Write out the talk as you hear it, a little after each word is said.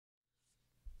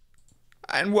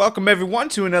And welcome everyone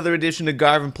to another edition of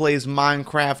Garvin Plays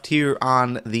Minecraft here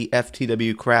on the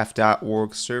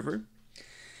ftwcraft.org server.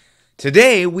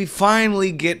 Today we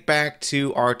finally get back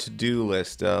to our to-do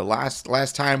list.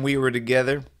 Last time we were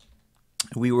together,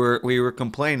 we were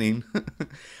complaining.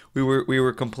 we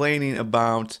were complaining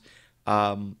about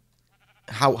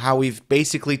how we've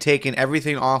basically taken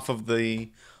everything off of the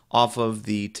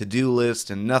to-do list,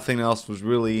 and nothing else was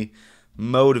really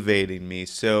motivating me.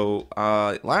 So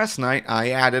last night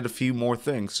I added a few more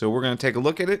things. So we're going to take a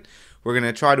look at it. We're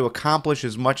going to try to accomplish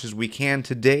as much as we can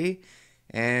today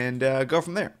and go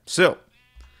from there. So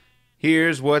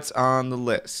here's what's on the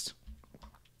list.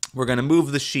 We're going to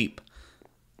move the sheep.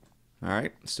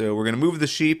 Alright, so we're going to move the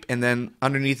sheep, and then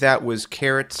underneath that was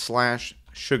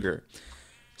carrot/sugar.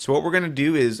 So what we're going to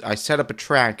do is I set up a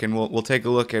track, and we'll take a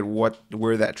look at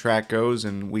where that track goes,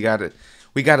 and we got to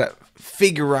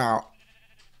figure out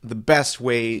the best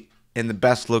way and the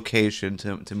best location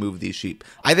to move these sheep.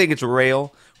 I think it's a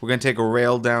rail. We're going to take a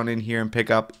rail down in here and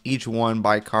pick up each one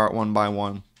by cart, one by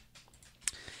one.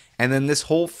 And then this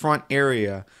whole front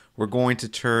area we're going to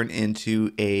turn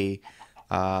into a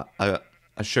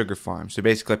sugar farm. So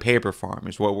basically a paper farm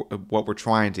is what we're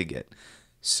trying to get.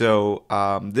 So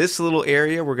this little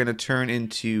area we're going to turn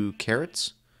into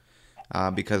carrots.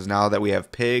 Because now that we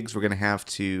have pigs, we're going to have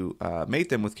to mate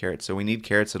them with carrots. So we need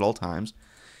carrots at all times.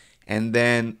 And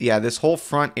then, yeah, this whole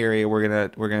front area we're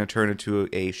gonna turn into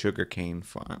a sugarcane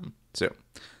farm. So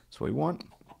that's what we want.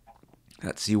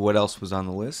 Let's see what else was on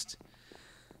the list.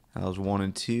 That was 1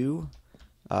 and 2.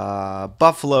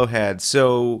 Buffalo head.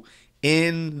 So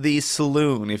in the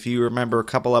saloon, if you remember a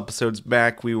couple episodes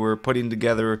back, we were putting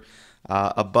together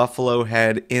a buffalo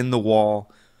head in the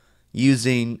wall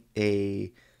using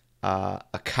a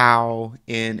cow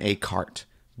in a cart.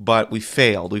 But we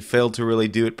failed. We failed to really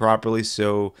do it properly,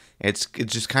 so it's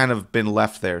just kind of been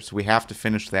left there. So we have to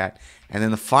finish that. And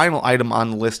then the final item on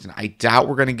the list, and I doubt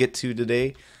we're going to get to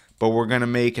today, but we're going to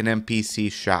make an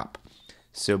NPC shop.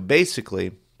 So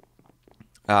basically,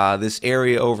 this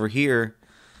area over here,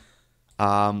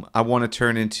 I want to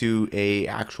turn into a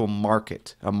actual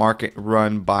market, a market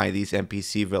run by these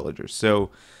NPC villagers. So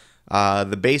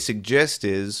the basic gist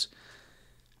is,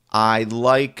 I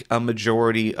like a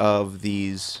majority of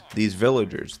these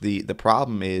villagers. The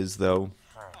problem is, though,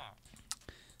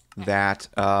 that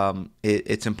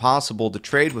it's impossible to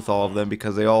trade with all of them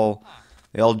because they all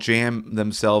jam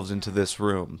themselves into this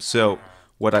room. So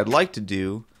what I'd like to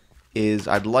do is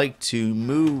I'd like to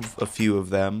move a few of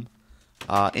them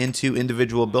into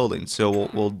individual buildings.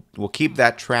 So we'll keep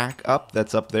that track up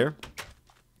that's up there,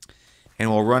 and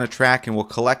we'll run a track, and we'll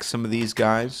collect some of these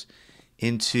guys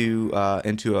into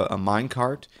a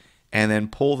minecart, and then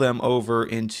pull them over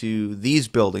into these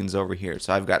buildings over here.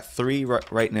 So I've got 3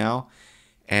 right now,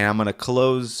 and I'm gonna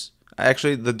close.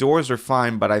 Actually, the doors are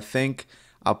fine, but I think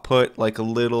I'll put like a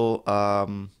little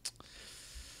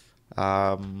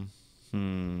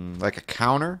like a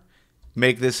counter.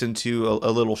 Make this into a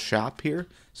little shop here.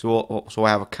 So we'll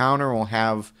have a counter. We'll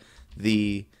have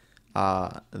the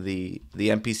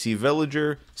NPC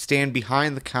villager stand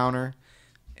behind the counter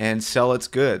and sell its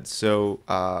goods. So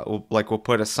we'll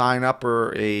put a sign up,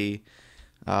 or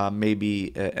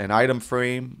maybe an item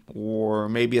frame, or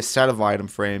maybe a set of item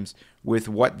frames with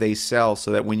what they sell,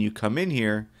 so that when you come in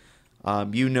here,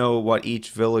 you know what each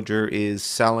villager is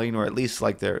selling, or at least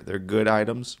like their good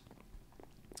items.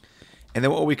 And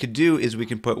then what we could do is we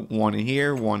can put 1 in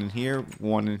here, 1 in here,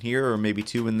 1 in here, or maybe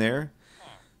 2 in there.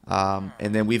 And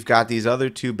then we've got these other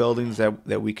 2 buildings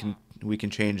that we can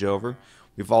change over.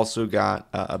 We've also got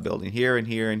a building here and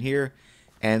here and here,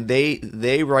 and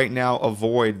they right now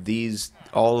avoid these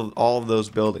all of those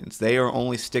buildings. They are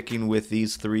only sticking with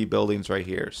these 3 buildings right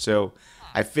here. So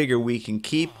I figure we can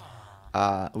keep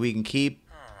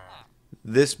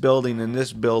this building and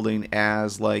this building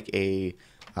as like a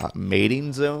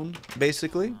mating zone,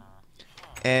 basically,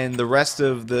 and the rest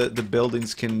of the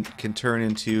buildings can turn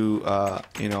into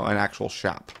an actual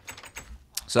shop.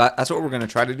 So that's what we're gonna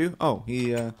try to do. Oh,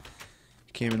 he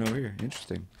came in over here.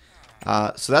 Interesting.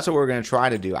 So that's what we're going to try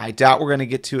to do. I doubt we're going to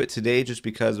get to it today just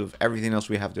because of everything else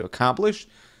we have to accomplish,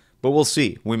 but we'll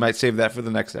see. We might save that for the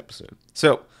next episode.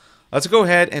 So let's go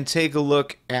ahead and take a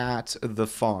look at the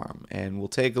farm, and we'll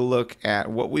take a look at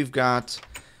what we've got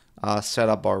set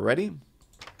up already. And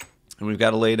we've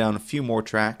got to lay down a few more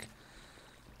track.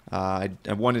 I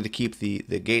wanted to keep the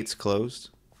gates closed.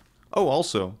 Oh,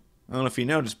 also, I don't know if you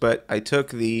noticed, but I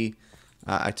took the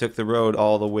road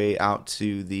all the way out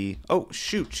to the... Oh,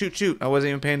 shoot. I wasn't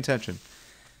even paying attention.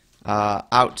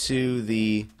 Out to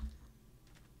the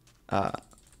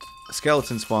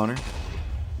skeleton spawner.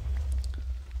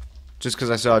 just because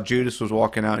I saw Judas was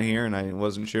walking out here and I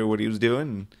wasn't sure what he was doing.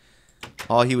 And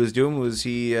all he was doing was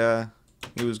he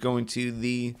was going to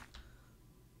the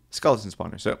skeleton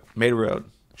spawner. So, made a road.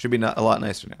 Should be a lot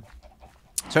nicer now.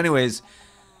 So anyways,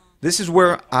 this is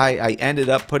where I ended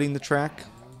up putting the track.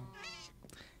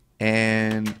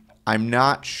 And I'm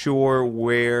not sure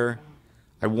where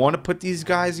I want to put these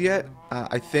guys yet.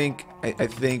 I think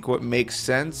what makes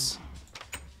sense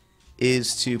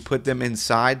is to put them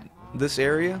inside this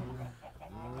area.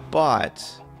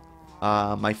 But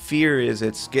my fear is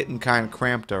it's getting kind of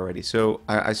cramped already. So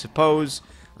I suppose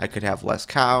I could have less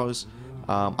cows.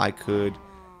 I could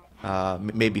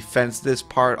maybe fence this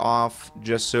part off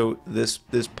just so this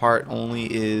part only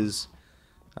is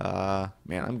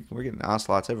man, we're getting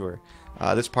ocelots everywhere.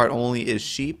 This part only is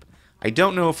sheep. I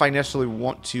don't know if I necessarily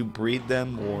want to breed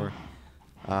them or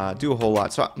do a whole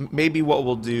lot. So maybe what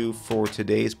we'll do for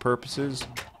today's purposes,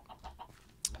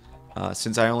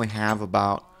 since I only have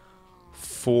about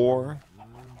 4,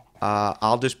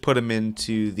 I'll just put them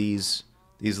into these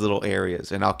little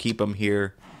areas, and I'll keep them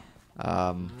here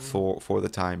for the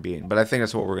time being. But I think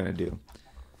that's what we're gonna do.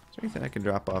 Is there anything I can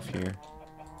drop off here?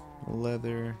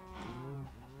 Leather,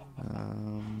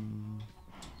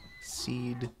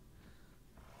 seed.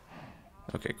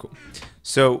 Okay, cool.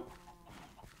 So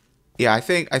yeah, I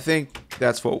think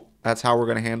that's how we're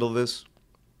gonna handle this.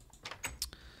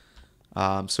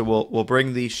 So we'll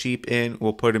bring these sheep in.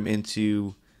 We'll put them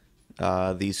into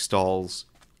these stalls,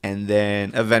 and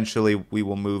then eventually we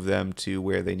will move them to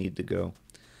where they need to go.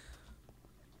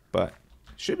 But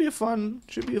should be a fun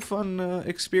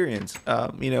experience.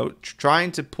 You know,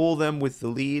 trying to pull them with the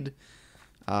lead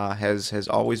has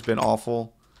always been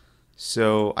awful.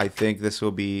 So I think this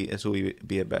will be a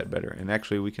bit better. And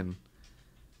actually, we can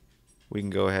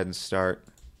go ahead and start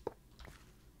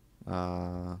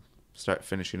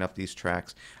finishing up these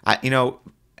tracks. You know,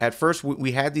 at first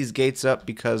we had these gates up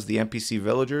because the NPC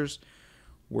villagers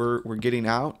were getting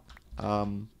out,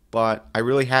 but I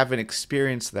really haven't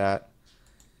experienced that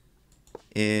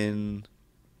in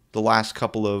the last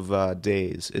couple of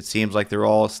days. It seems like they're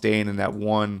all staying in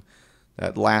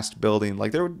that last building.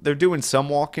 Like they're doing some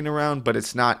walking around, but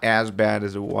it's not as bad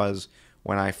as it was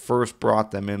when I first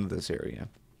brought them into this area.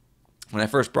 When I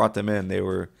first brought them in, they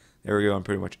were going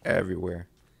pretty much everywhere.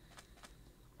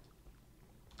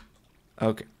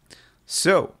 Okay,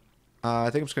 so I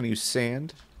think I'm just gonna use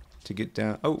sand to get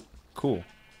down. Oh, cool!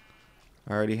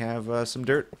 I already have some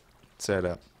dirt set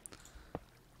up.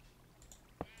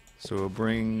 So we'll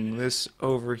bring this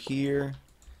over here,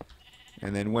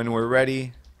 and then when we're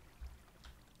ready,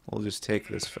 we'll just take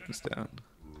this fence down.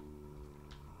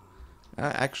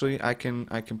 Actually, I can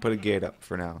put a gate up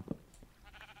for now.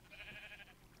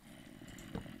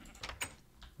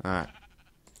 All right.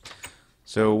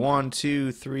 So 1,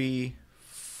 2, 3,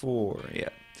 4. Yeah.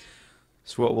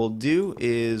 So what we'll do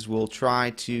is we'll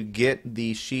try to get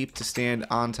the sheep to stand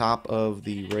on top of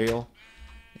the rail,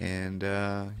 and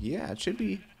yeah, it should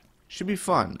be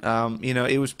fun. You know,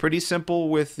 it was pretty simple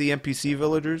with the NPC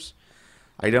villagers.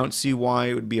 I don't see why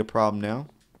it would be a problem now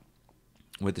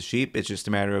with the sheep. It's just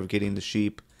a matter of getting the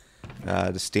sheep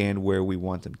to stand where we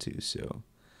want them to. So,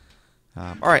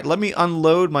 all right, let me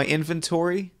unload my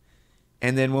inventory,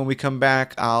 and then when we come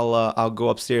back, I'll go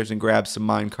upstairs and grab some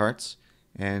mine carts,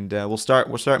 and we'll start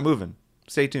moving.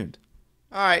 Stay tuned.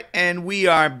 All right, and we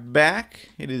are back.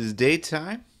 It is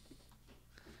daytime.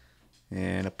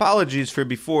 And apologies for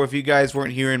before if you guys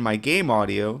weren't hearing my game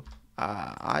audio.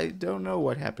 I don't know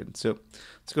what happened. So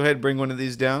let's go ahead and bring one of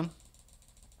these down.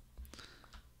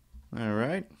 All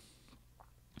right.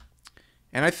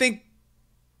 And I think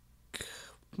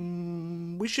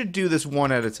we should do this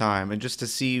one at a time, and just to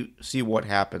see what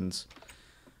happens.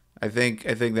 I think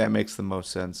that makes the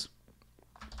most sense.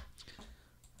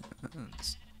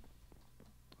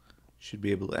 Should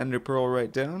be able to ender pearl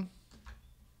right down.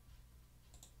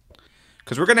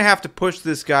 Because we're going to have to push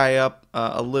this guy up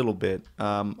a little bit.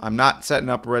 I'm not setting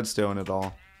up redstone at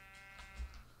all.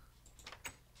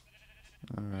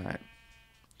 Alright.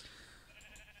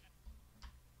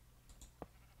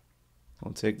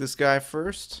 We'll take this guy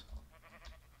first.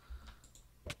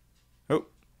 Oh.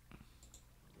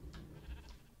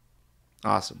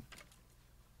 Awesome.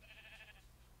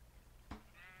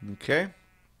 Okay.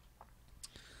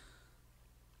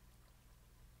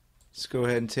 Let's go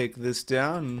ahead and take this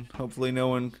down, and hopefully no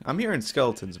one... I'm hearing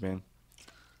skeletons, man.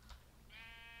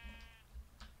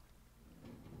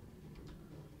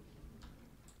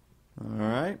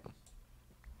 Alright.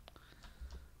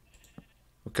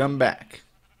 We'll come back.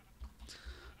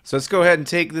 So let's go ahead and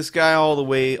take this guy all the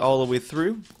way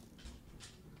through.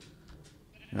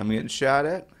 I'm getting shot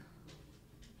at.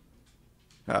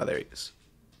 Oh, there he is.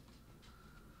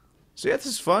 So yeah, this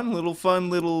is fun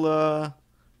little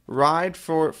ride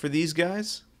for these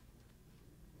guys.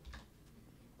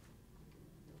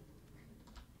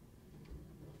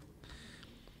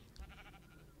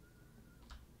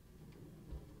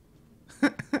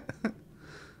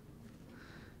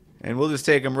 And we'll just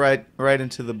take them right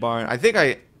into the barn. I think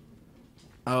I...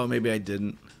 Oh, maybe I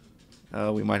didn't.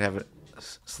 Oh, we might have a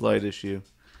slight issue.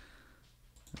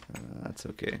 That's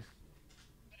okay.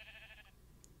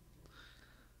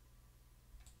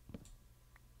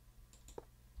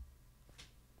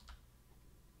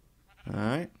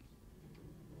 Alright.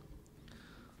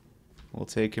 We'll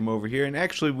take him over here. And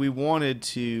actually, we wanted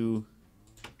to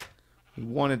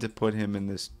put him in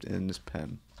this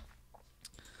pen.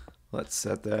 Let's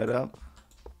set that up.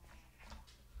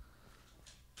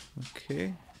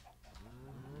 Okay.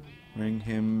 Bring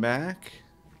him back.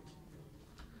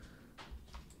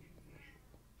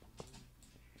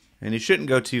 And he shouldn't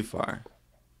go too far.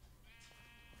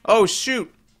 Oh,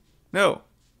 shoot! No.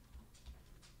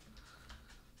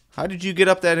 How did you get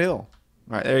up that hill?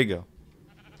 Alright, there you go.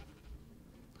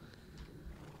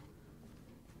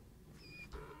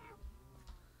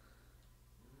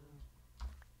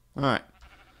 Alright.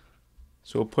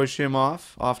 So we'll push him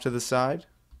off to the side.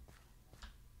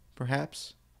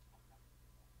 Perhaps.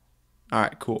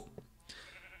 Alright, cool.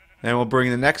 Then we'll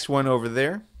bring the next one over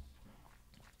there.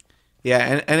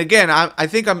 Yeah, and again, I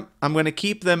think I'm going to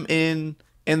keep them in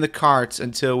the carts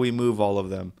until we move all of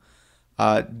them.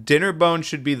 Dinner Bone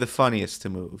should be the funniest to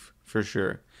move, for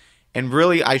sure. And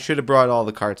really, I should have brought all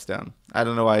the carts down. I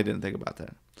don't know why I didn't think about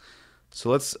that. So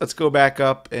let's go back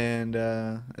up, and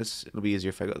it'll be easier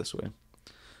if I go this way.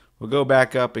 We'll go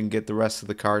back up and get the rest of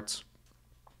the carts,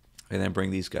 and then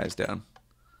bring these guys down.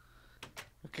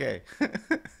 Okay.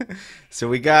 So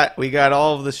we got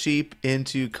all of the sheep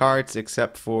into carts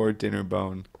except for Dinner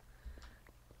Bone.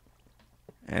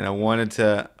 And I wanted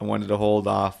to hold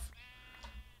off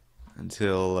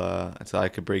until I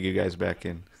could bring you guys back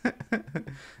in.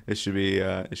 It should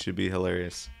be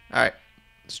hilarious. All right.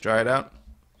 Let's try it out.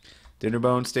 Dinner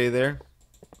Bone, stay there.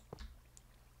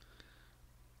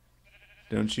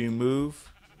 Don't you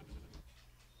move.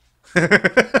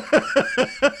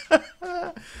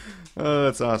 Oh,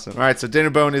 that's awesome. All right, so Dinner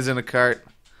Bone is in a cart.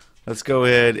 Let's go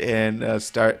ahead and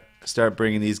start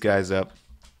bringing these guys up.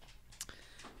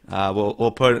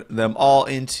 We'll put them all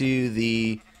into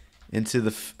the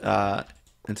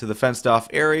fenced off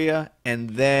area, and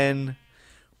then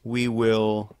we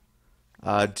will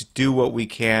do what we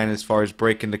can as far as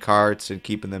breaking the carts and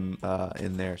keeping them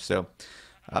in there. So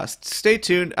stay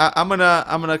tuned. I'm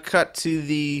gonna cut to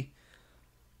the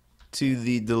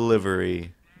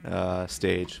delivery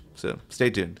stage. So stay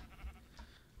tuned.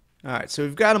 All right, so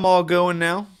we've got them all going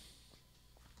now.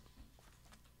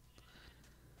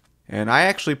 And I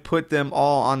actually put them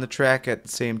all on the track at the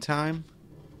same time.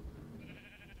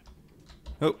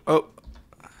 Oh.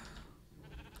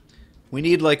 We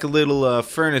need like a little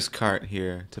furnace cart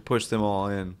here to push them all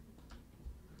in.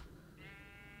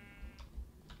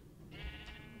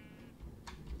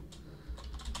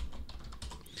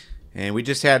 And we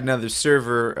just had another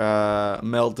server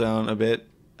meltdown a bit.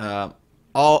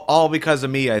 All because of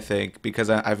me, I think. Because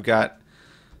I've got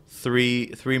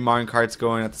three mine carts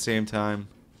going at the same time.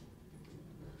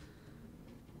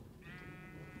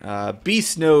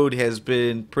 Beast Node has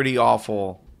been pretty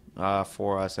awful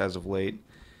for us as of late.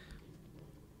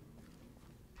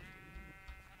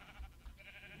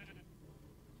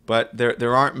 But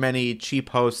there aren't many cheap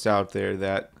hosts out there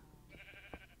that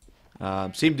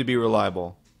seem to be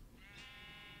reliable.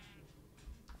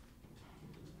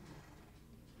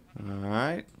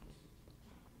 Alright.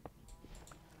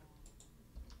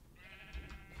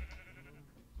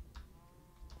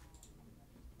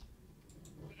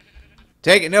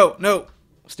 Take it. No.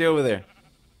 Stay over there.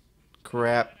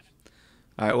 Crap.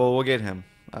 Alright, well, we'll get him.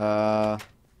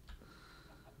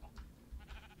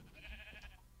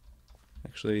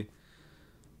 Actually,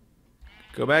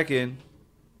 go back in.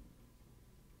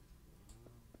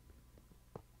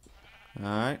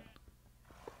 Alright.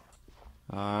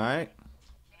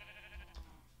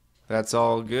 That's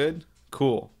all good.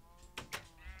 Cool.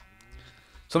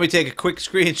 So let me take a quick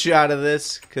screenshot of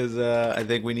this, because I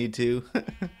think we need to.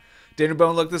 Dinner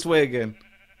Bone, look this way again.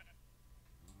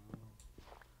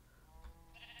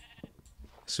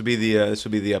 This would be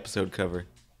the episode cover.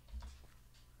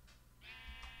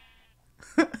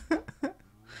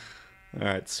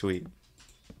 Alright, sweet.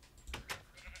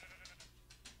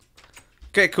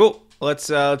 Okay, cool.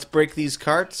 Let's break these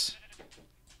carts.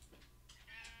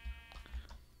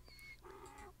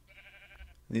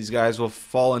 These guys will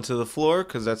fall into the floor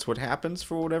because that's what happens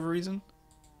for whatever reason.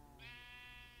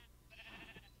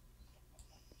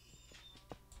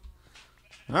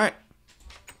 All right.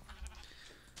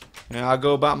 And I'll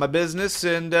go about my business,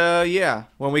 and yeah,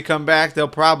 when we come back, they'll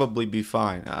probably be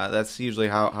fine. That's usually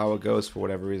how it goes for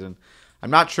whatever reason. I'm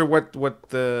not sure what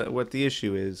the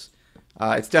issue is.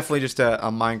 It's definitely just a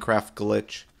Minecraft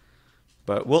glitch,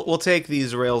 but we'll take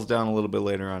these rails down a little bit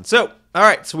later on. So, all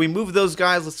right, so we moved those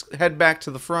guys. Let's head back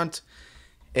to the front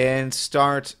and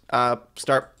start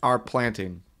our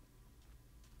planting.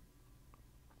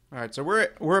 All right, so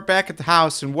we're back at the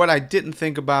house, and what I didn't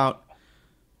think about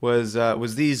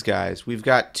was these guys. We've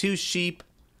got 2 sheep,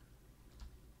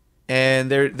 and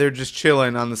they're just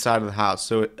chilling on the side of the house.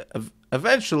 So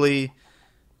eventually,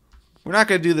 we're not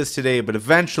going to do this today, but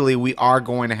eventually we are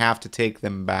going to have to take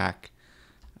them back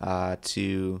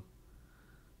to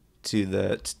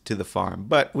the farm.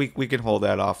 But we can hold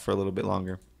that off for a little bit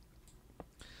longer.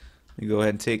 Let me go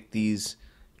ahead and take these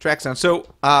tracks down.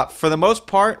 So for the most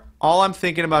part, all I'm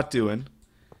thinking about doing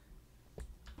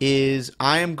is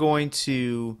I am going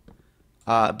to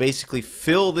basically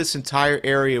fill this entire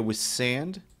area with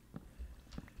sand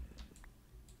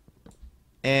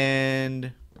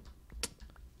and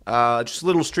just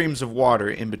little streams of water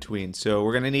in between. So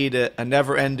we're gonna need a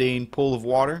never-ending pool of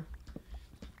water,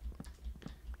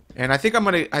 and I think I'm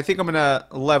gonna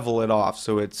level it off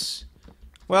so it's,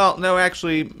 well, no,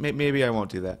 actually maybe I won't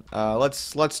do that.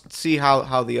 Let's see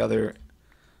how the other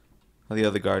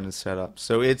garden is set up.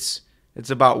 So it's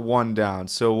about 1 down.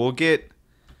 So we'll get,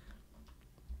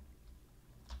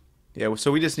 yeah.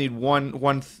 So we just need one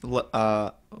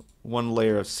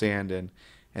layer of sand in,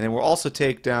 and then we'll also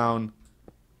take down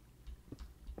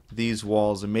these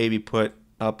walls and maybe put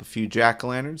up a few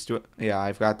jack-o'-lanterns. Yeah,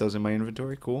 I've got those in my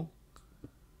inventory. Cool.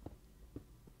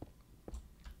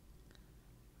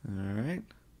 All right.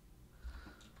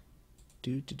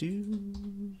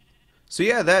 So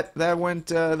yeah, that went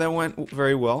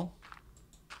very well.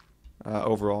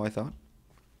 Overall, I thought.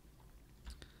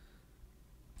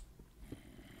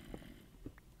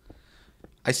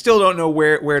 I still don't know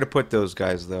where to put those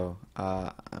guys though.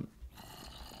 I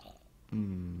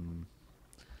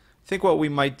think what we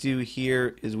might do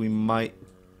here is we might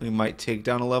take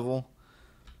down a level,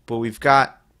 but we've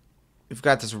got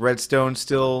this redstone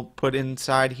still put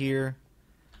inside here.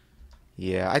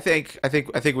 Yeah, I think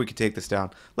we could take this down.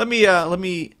 Let me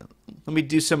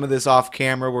do some of this off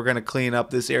camera. We're gonna clean up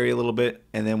this area a little bit,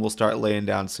 and then we'll start laying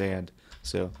down sand.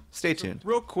 So stay tuned.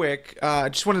 Real quick, I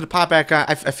just wanted to pop back on.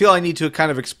 I feel I need to kind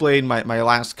of explain my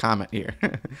last comment here.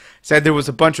 Said there was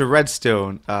a bunch of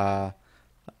redstone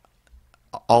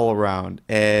all around,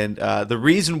 and the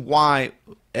reason why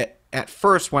at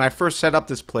first, when I first set up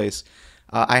this place,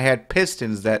 I had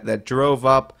pistons that drove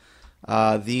up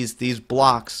these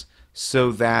blocks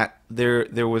so that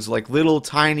there was like little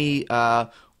tiny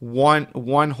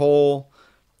one hole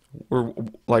or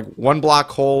like 1 block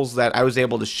holes that I was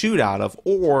able to shoot out of,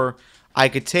 or I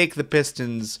could take the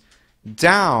pistons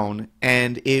down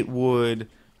and it would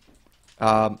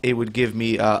give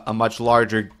me a much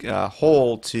larger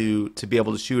hole to be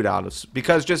able to shoot out of,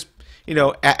 because just, you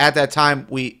know, at that time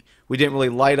we didn't really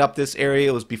light up this area.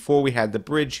 It was before we had the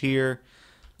bridge here.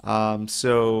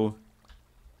 So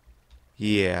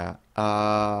yeah,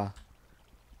 yeah,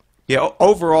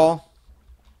 overall,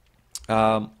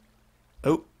 oh,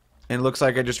 and it looks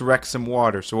like I just wrecked some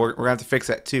water, so we're gonna have to fix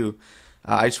that too.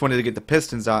 I just wanted to get the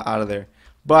pistons out of there,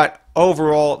 but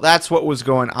overall, that's what was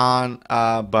going on.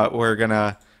 But we're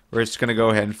just gonna go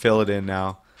ahead and fill it in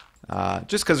now,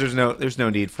 just because there's no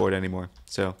need for it anymore.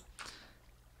 So,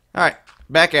 all right,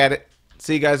 back at it.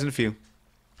 See you guys in a few.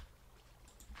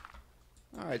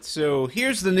 All right, so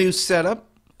here's the new setup.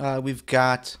 We've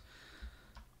got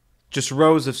just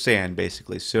rows of sand,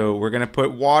 basically. So we're gonna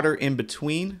put water in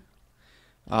between.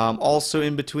 Also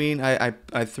in between, I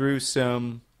threw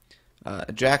some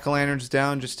jack-o'-lanterns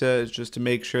down just to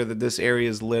make sure that this area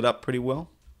is lit up pretty well.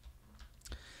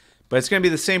 But it's going to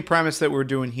be the same premise that we're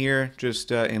doing here,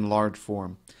 just in large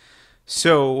form.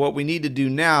 So what we need to do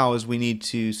now is we need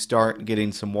to start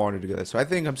getting some water together. So I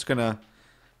think I'm just going to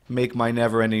make my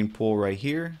never-ending pool right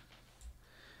here,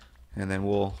 and then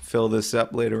we'll fill this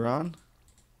up later on.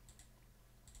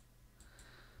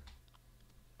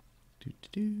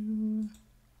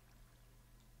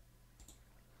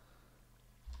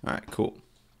 Alright, cool.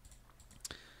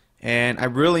 And I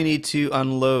really need to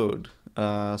unload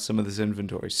some of this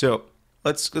inventory. So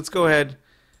let's go ahead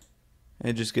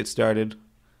and just get started.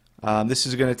 This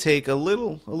is going to take a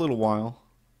little while.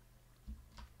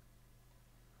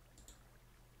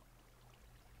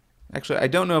 Actually, I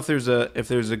don't know if there's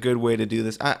a good way to do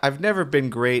this. I've never been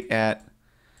great at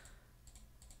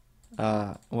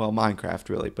well, Minecraft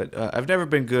really, but I've never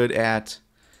been good at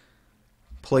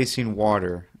placing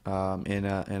water in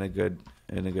a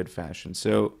good fashion.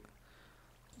 So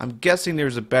I'm guessing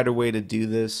there's a better way to do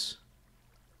this,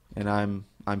 and I'm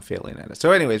failing at it.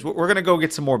 So, anyways, we're gonna go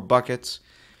get some more buckets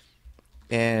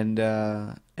and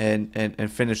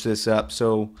finish this up.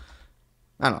 So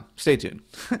I don't know. Stay tuned.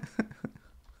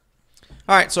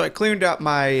 All right, so I cleaned out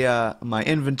my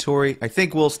inventory. I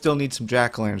think we'll still need some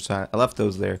jack-o'-lanterns. So I left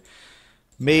those there.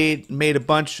 Made a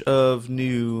bunch of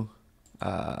new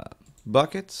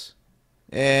buckets,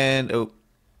 and oh,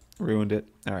 ruined it.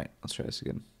 All right, let's try this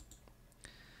again. I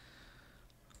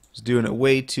was doing it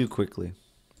way too quickly.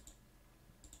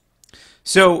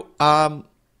 So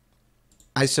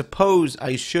I suppose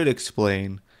I should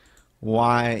explain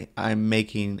why I'm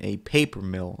making a paper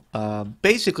mill.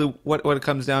 Basically, what it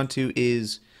comes down to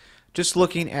is just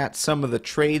looking at some of the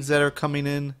trades that are coming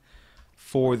in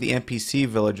for the NPC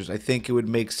villagers. I think it would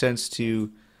make sense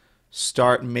to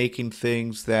start making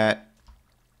things that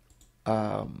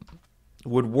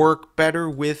would work better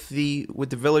with the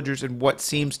villagers, and what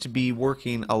seems to be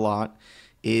working a lot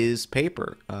is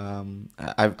paper.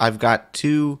 I've got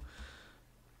two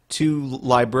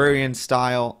librarian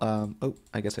style. Oh,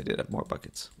 I guess I did have more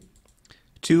buckets.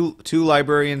 Two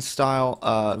librarian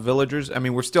style villagers. I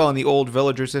mean, we're still on the old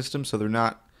villager system, so they're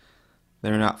not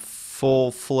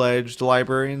full-fledged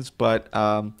librarians, but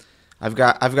I've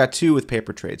got two with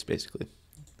paper trades, basically.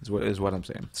 Is what I'm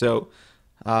saying. So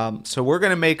we're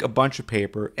gonna make a bunch of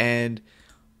paper, and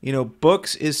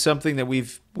books is something that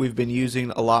we've been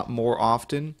using a lot more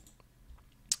often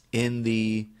in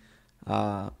the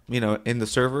in the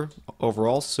server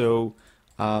overall. So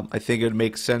I think it would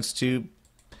make sense to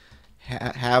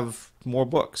have more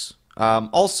books.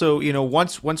 Also,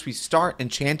 once we start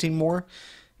enchanting more,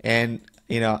 and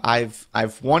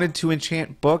I've wanted to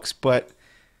enchant books, but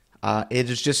it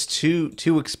is just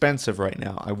too expensive right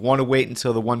now. I want to wait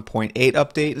until the 1.8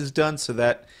 update is done, so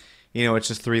that it's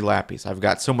just 3 lapis. I've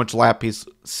got so much lapis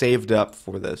saved up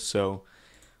for this. So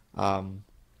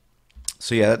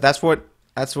yeah, that's what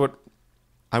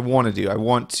I want to do. I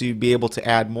want to be able to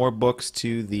add more books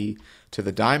to the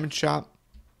diamond shop,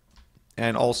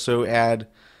 and also add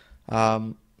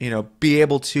be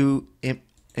able to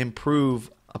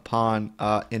improve upon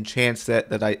enchants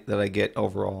that I get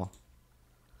overall.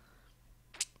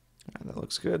 That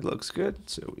looks good. Looks good.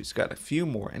 So we've got a few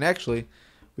more, and actually,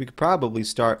 we could probably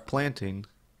start planting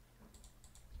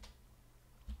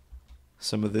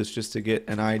some of this just to get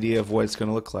an idea of what it's going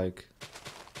to look like.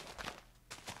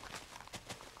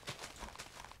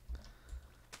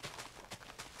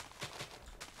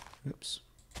 Oops.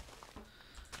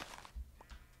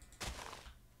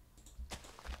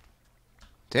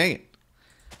 Dang it.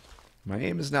 My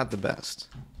aim is not the best.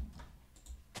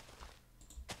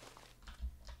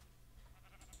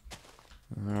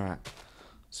 Alright.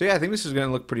 So yeah, I think this is going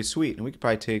to look pretty sweet, and we could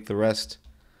probably take the rest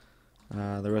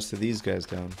of these guys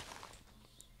down.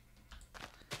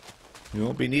 We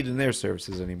won't be needing their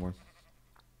services anymore.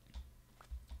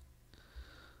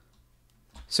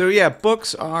 So yeah,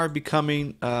 books are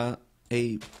becoming a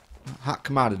hot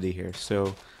commodity here.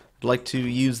 So I'd like to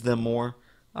use them more.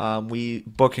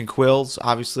 Book and quills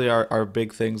obviously are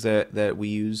big things that we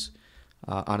use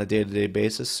on a day-to-day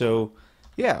basis. So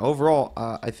yeah, overall,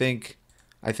 I think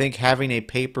having a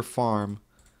paper farm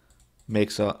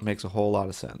makes a whole lot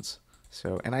of sense.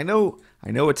 So, and I know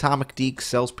Atomic Deke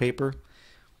sells paper,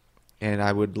 and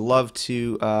I would love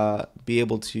to be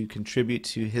able to contribute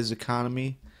to his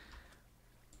economy.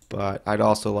 But I'd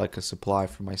also like a supply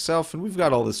for myself, and we've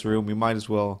got all this room. We might as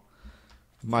well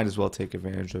take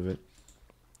advantage of it.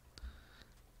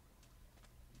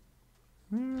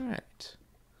 All right.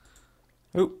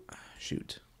 Oh,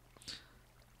 shoot.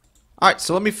 All right,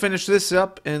 so let me finish this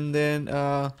up, and then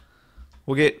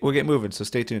we'll get moving. So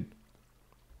stay tuned.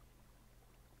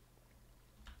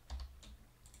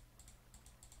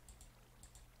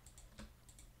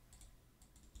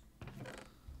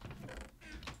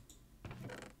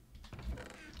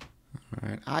 All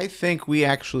right, I think we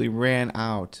actually ran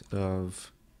out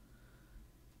of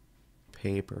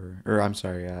paper, or I'm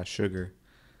sorry, sugar.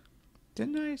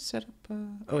 Didn't I set up?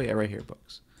 Oh yeah, right here,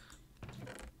 books.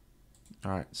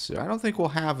 All right, so I don't think we'll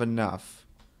have enough.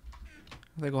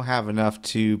 I think we'll have enough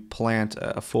to plant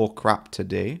a full crop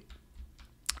today.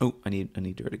 Oh, I need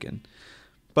dirt again,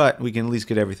 but we can at least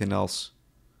get everything else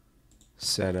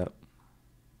set up.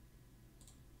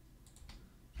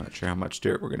 Not sure how much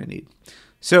dirt we're gonna need.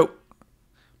 So,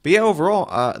 but yeah,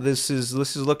 overall, this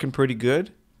is looking pretty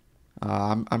good.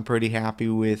 I'm pretty happy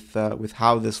with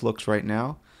how this looks right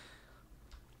now.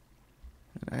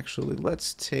 And actually,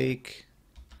 let's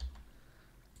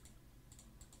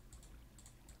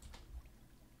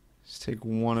take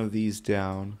one of these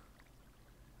down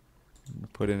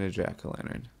and put in a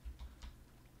jack-o'-lantern.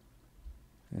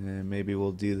 And maybe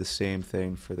we'll do the same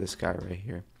thing for this guy right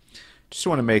here. Just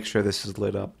want to make sure this is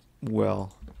lit up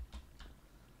well.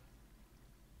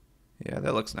 Yeah,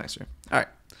 that looks nicer. All right.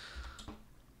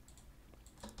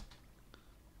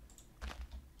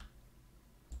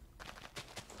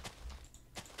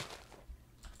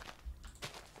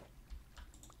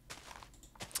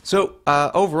 So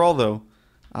overall, though,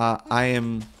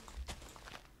 I'm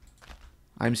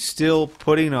still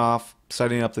putting off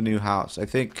setting up the new house. I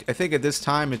think at this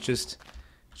time it's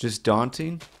just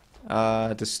daunting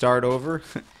to start over.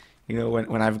 You know,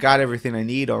 when I've got everything I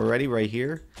need already right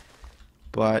here.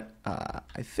 But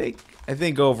I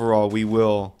think overall we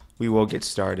will get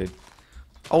started.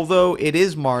 Although it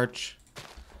is March.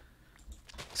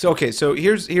 So okay, so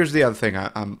here's the other thing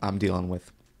I'm dealing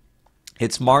with.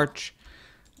 It's March.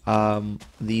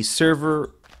 The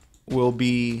server will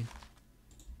be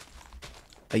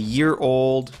a year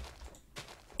old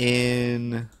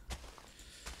in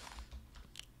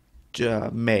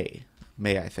May,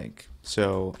 I think.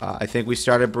 So I think we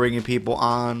started bringing people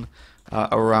on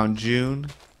around June.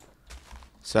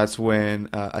 So that's when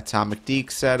Atomic Deke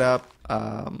set up.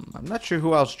 I'm not sure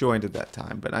who else joined at that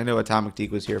time, but I know Atomic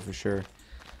Deke was here for sure.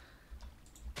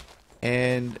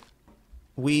 And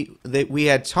we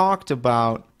had talked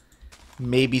about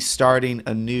maybe starting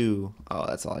a new... Oh,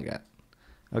 that's all I got.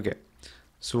 Okay.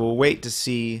 So we'll wait to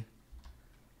see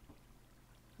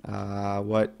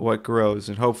what grows,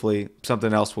 and hopefully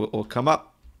something else will come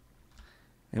up,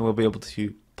 and we'll be able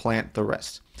to plant the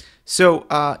rest. So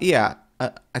yeah,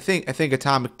 I think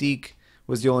Atomic Deke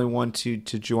was the only one to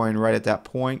join right at that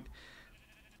point,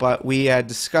 but we had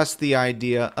discussed the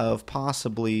idea of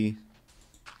possibly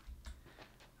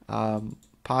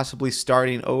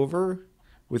starting over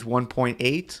with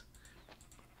 1.8.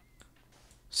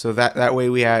 So that way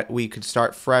we could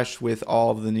start fresh with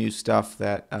all of the new stuff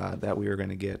that we were going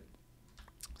to get.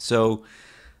 So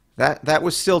that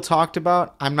was still talked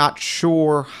about. I'm not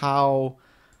sure how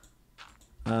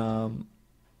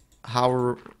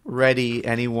ready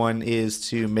anyone is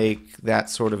to make that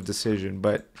sort of decision,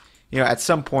 but you know, at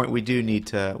some point we do need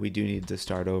to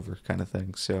start over, kind of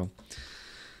thing. So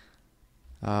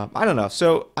I don't know.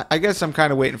 So I guess I'm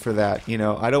kind of waiting for that. You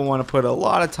know, I don't want to put a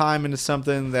lot of time into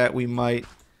something that we might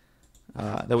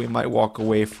walk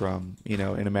away from, you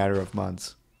know, in a matter of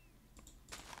months.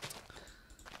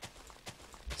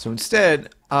 So instead,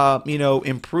 you know,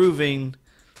 improving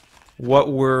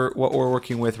what we're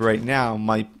working with right now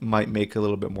might make a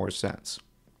little bit more sense,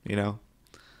 you know.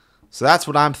 So that's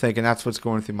what I'm thinking. That's what's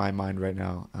going through my mind right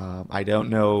now. I don't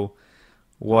know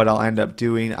what I'll end up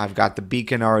doing. I've got the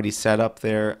beacon already set up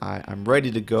there. I'm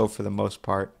ready to go for the most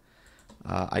part.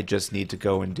 I just need to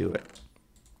go and do it.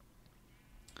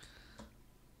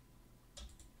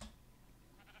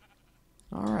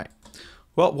 All right.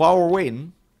 Well, while we're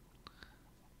waiting,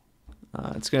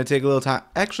 it's going to take a little time.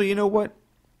 Actually, you know what?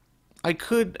 I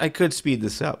could speed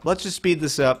this up. Let's just speed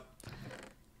this up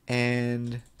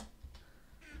and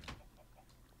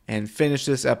finish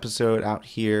this episode out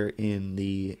here in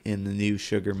the new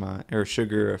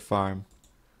sugar farm.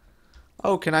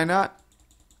 Oh, can I not?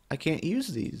 I can't use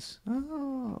these.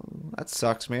 Oh, that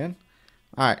sucks, man.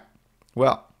 All right.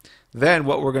 Well, then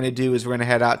what we're going to do is we're going to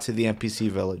head out to the NPC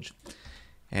Village,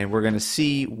 and we're going to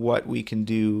see what we can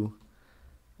do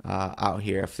out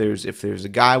here. If there's a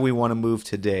guy we want to move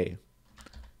today,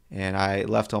 and I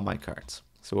left all my cards,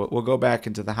 so we'll go back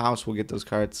into the house. We'll get those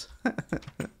cards.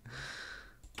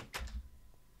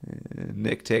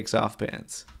 Nick takes off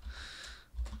pants.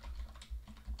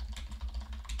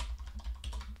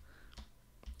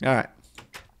 All right.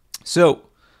 So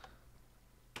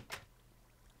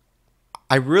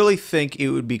I really think it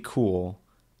would be cool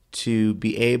to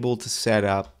be able to set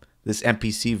up this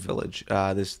NPC village.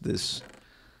 Let's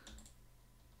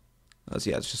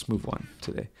just move one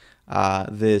today.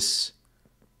 This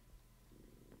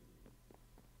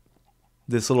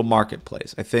little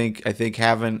marketplace. I think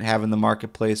having the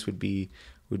marketplace would be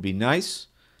nice.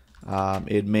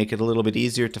 It'd make it a little bit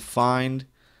easier to find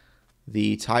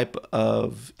the type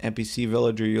of NPC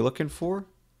villager you're looking for.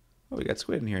 Oh, we got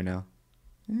squid in here now.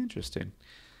 Interesting.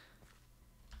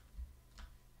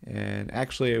 And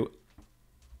actually,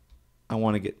 I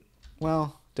want to get...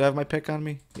 Well, do I have my pick on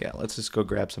me? Yeah, let's just go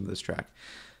grab some of this track.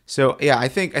 So, yeah, I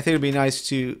think it'd be nice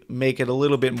to make it a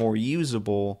little bit more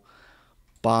usable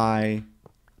by,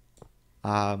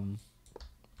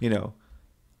 you know,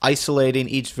 isolating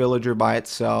each villager by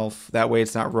itself. That way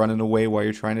it's not running away while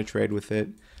you're trying to trade with it.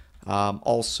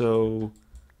 Also,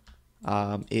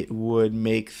 It would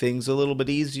make things a little bit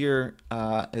easier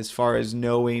as far as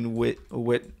knowing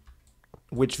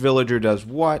which villager does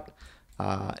what,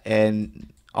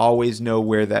 and always know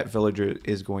where that villager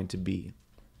is going to be.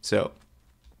 So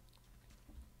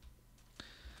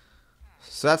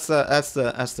that's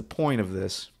the point of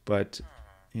this. But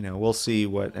you know, we'll see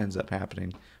what ends up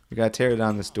happening. We gotta tear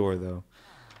down this door though.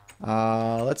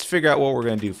 Let's figure out what we're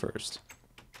gonna do first.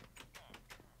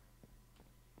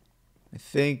 I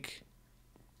think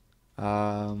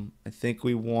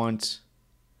we want.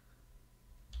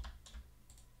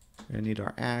 We're gonna need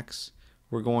our axe.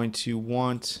 We're going to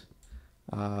want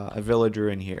a villager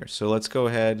in here. So let's go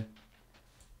ahead.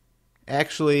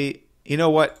 Actually, you know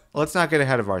what? Let's not get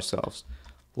ahead of ourselves.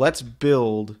 Let's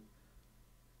build.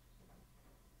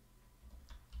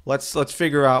 Let's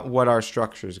figure out what our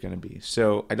structure is going to be.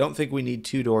 So I don't think we need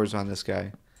 2 doors on this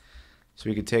guy, so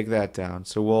we can take that down.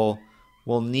 So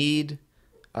we'll need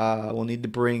to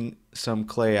bring some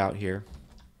clay out here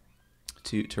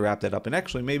to wrap that up. And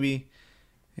actually, maybe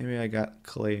I got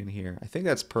clay in here. I think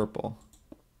that's purple.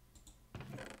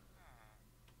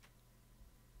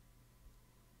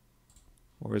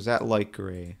 Or is that light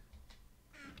gray?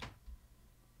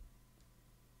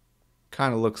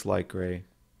 Kind of looks light gray.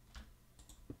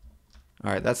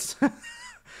 All right, that's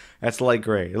that's light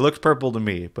gray. It looks purple to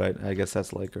me, but I guess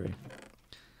that's light gray.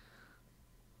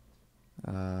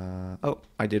 Oh,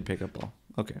 I did pick up all.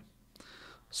 Okay,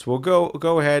 so we'll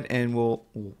go ahead and we'll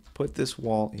put this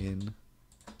wall in.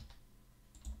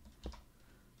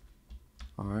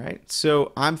 All right,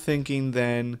 so I'm thinking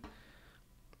then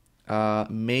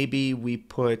maybe we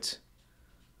put.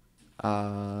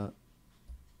 Do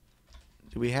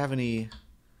we have any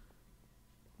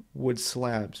wood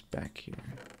slabs back here?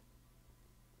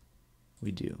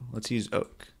 We do. Let's use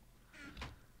oak.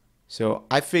 So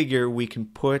I figure we can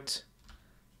put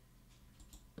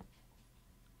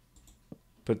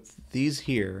these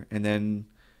here, and then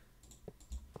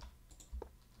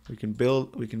we can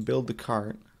build the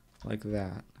cart like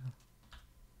that.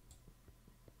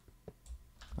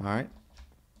 All right.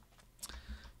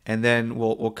 And then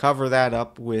we'll cover that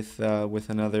up with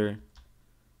another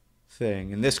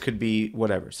thing, and this could be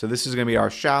whatever. So this is going to be our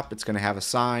shop. It's going to have a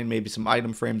sign, maybe some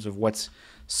item frames of what's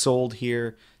sold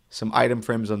here, some item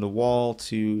frames on the wall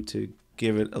to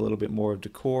give it a little bit more of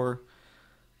decor.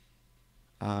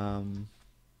 Yeah.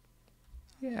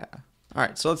 All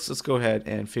right. So let's go ahead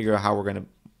and figure out how we're going to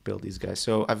build these guys.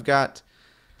 So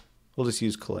we'll just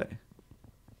use clay.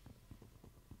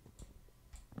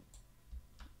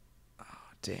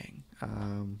 Oh, dang.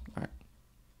 All right.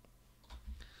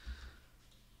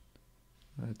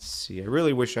 Let's see. I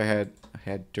really wish I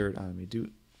had dirt on me. Was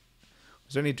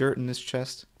there any dirt in this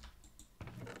chest?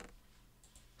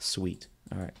 Sweet.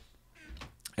 All right.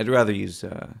 I'd rather use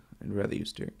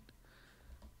dirt.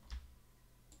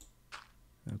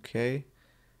 Okay.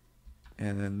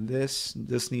 And then this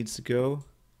needs to go.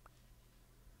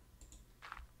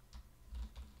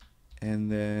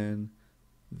 And then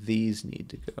these need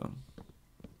to go.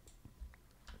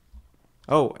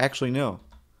 Oh, actually no.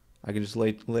 I can just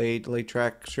lay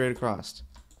track straight across.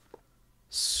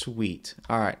 Sweet.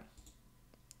 All right.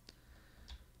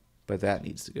 But that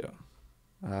needs to go.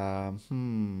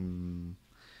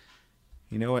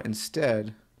 You know what?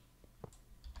 Instead,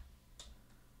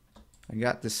 I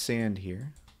got this sand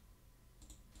here.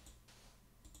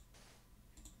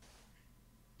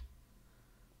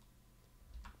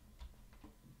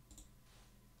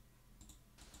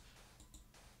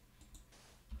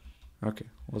 Okay,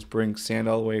 let's bring sand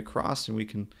all the way across, and we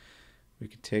can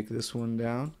take this one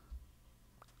down.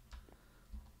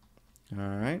 All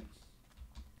right.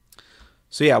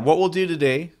 So yeah, what we'll do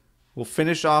today, we'll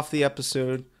finish off the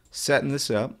episode setting this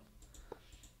up,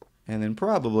 and then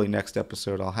probably next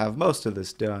episode I'll have most of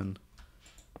this done.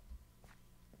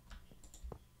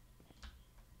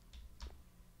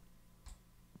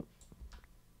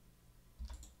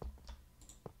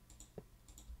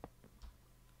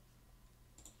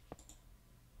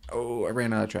 Oh, I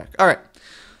ran out of track. All right.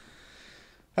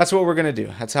 That's what we're gonna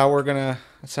do. That's how we're gonna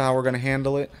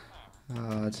handle it.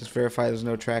 Let's just verify there's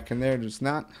no track in there. There's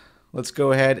not. Let's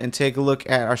go ahead and take a look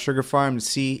at our sugar farm to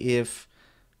see if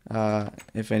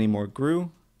any more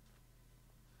grew.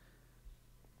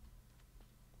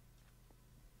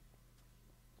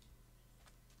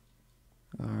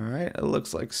 All right. It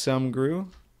looks like some grew.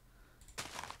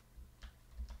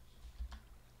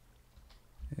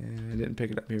 And I didn't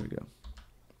pick it up. Here we go.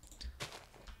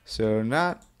 So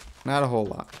not a whole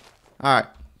lot. All right.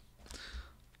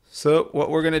 So what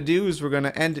we're gonna do is we're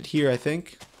gonna end it here, I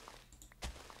think.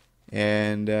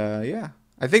 And yeah,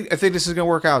 I think this is gonna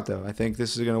work out though. I think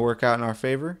this is gonna work out in our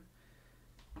favor.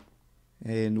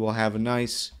 and we'll have a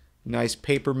nice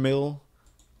paper mill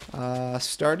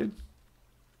started.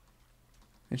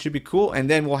 It should be cool. And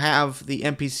then we'll have the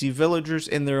NPC villagers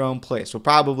in their own place. We'll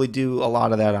probably do a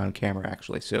lot of that on camera,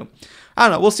 actually. So, I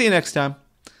don't know. We'll see you next time.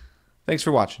 Thanks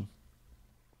for watching.